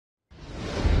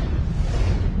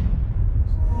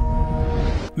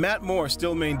Matt Moore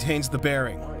still maintains the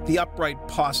bearing, the upright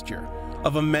posture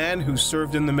of a man who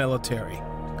served in the military.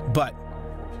 But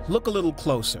look a little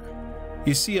closer.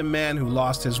 You see a man who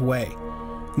lost his way.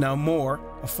 Now Moore,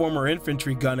 a former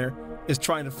infantry gunner, is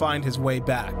trying to find his way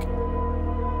back.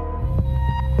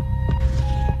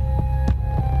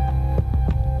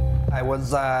 I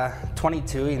was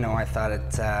 22, I thought it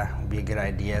would be a good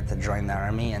idea to join the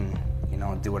Army and,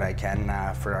 do what I can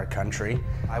for our country.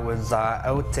 I was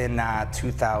out in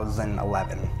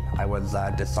 2011. I was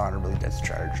dishonorably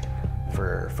discharged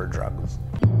for drugs.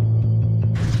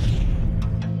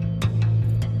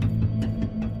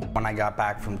 When I got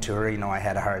back from tour, I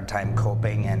had a hard time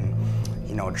coping and,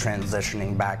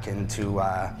 transitioning back into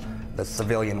the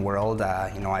civilian world.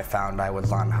 I found I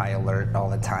was on high alert all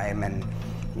the time and,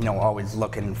 always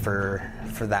looking for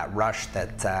that rush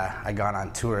that I got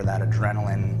on tour, that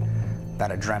adrenaline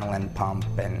pump,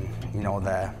 and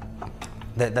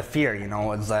the fear,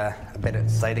 was a bit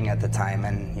exciting at the time,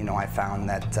 and I found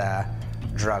that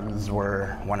drugs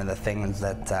were one of the things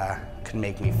that could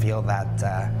make me feel that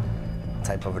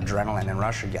type of adrenaline and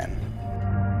rush again.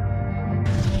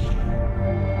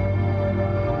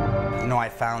 I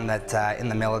found that in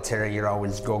the military you're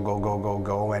always go, go, go, go,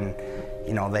 go, and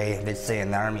they say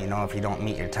in the Army, if you don't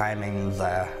meet your timings,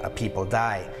 people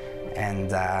die.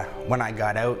 And when I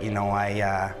got out,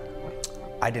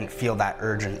 I didn't feel that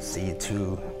urgency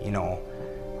to,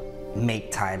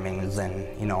 make timings and,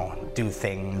 do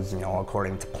things,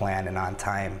 according to plan and on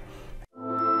time.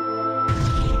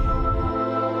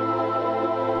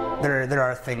 There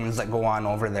are things that go on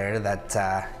over there that,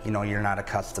 you're not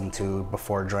accustomed to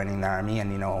before joining the Army,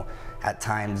 and, at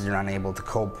times you're unable to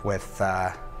cope with,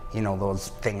 those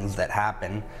things that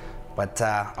happen. But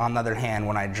on the other hand,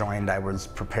 when I joined, I was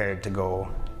prepared to go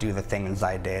do the things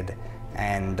I did,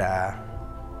 and I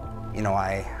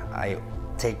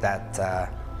take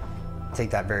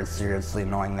that very seriously,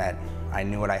 knowing that I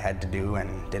knew what I had to do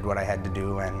and did what I had to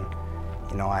do, and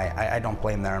I don't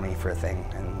blame the Army for a thing,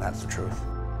 and that's the truth.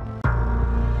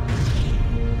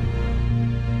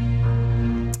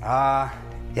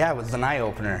 Yeah, it was an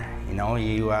eye-opener.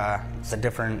 It's a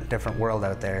different world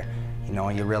out there.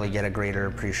 You really get a greater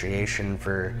appreciation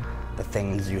for the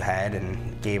things you had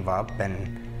and gave up,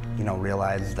 and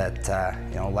realize that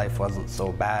life wasn't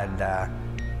so bad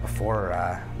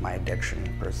before my addiction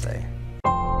per se.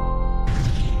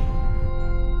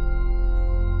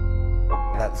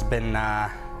 That's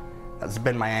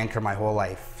been my anchor my whole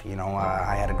life.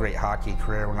 I had a great hockey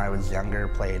career when I was younger.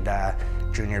 Played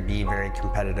junior B, very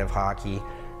competitive hockey.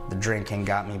 The drinking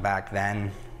got me back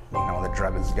then. The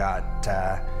drugs got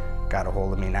a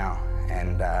hold of me now,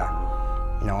 and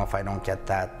if I don't get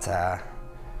that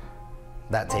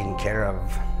taken care of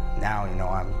now,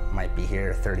 I might be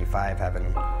here 35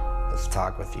 having this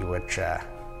talk with you, which I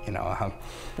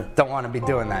don't want to be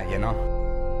doing that,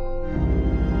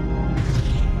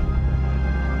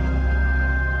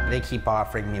 They keep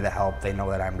offering me the help. They know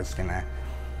that I'm just gonna,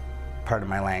 pardon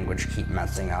my language, keep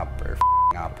messing up or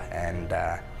up, and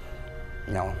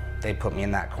they put me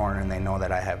in that corner, and they know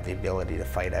that I have the ability to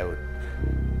fight out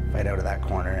of that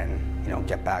corner and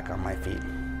get back on my feet.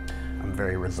 I'm a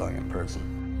very resilient person.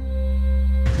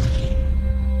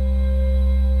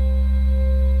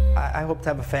 I hope to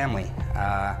have a family.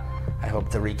 I hope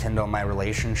to rekindle my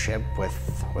relationship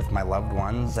with my loved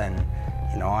ones, and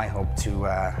I hope to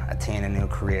attain a new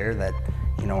career that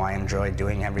I enjoy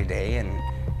doing every day, and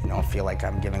feel like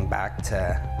I'm giving back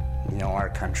to our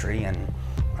country and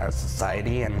our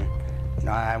society, and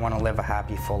I want to live a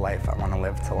happy, full life. I want to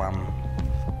live till I'm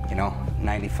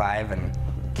 95 and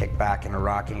kick back in a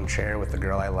rocking chair with the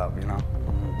girl I love.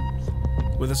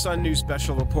 With a Sun News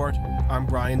Special Report, I'm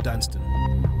Brian Dunstan.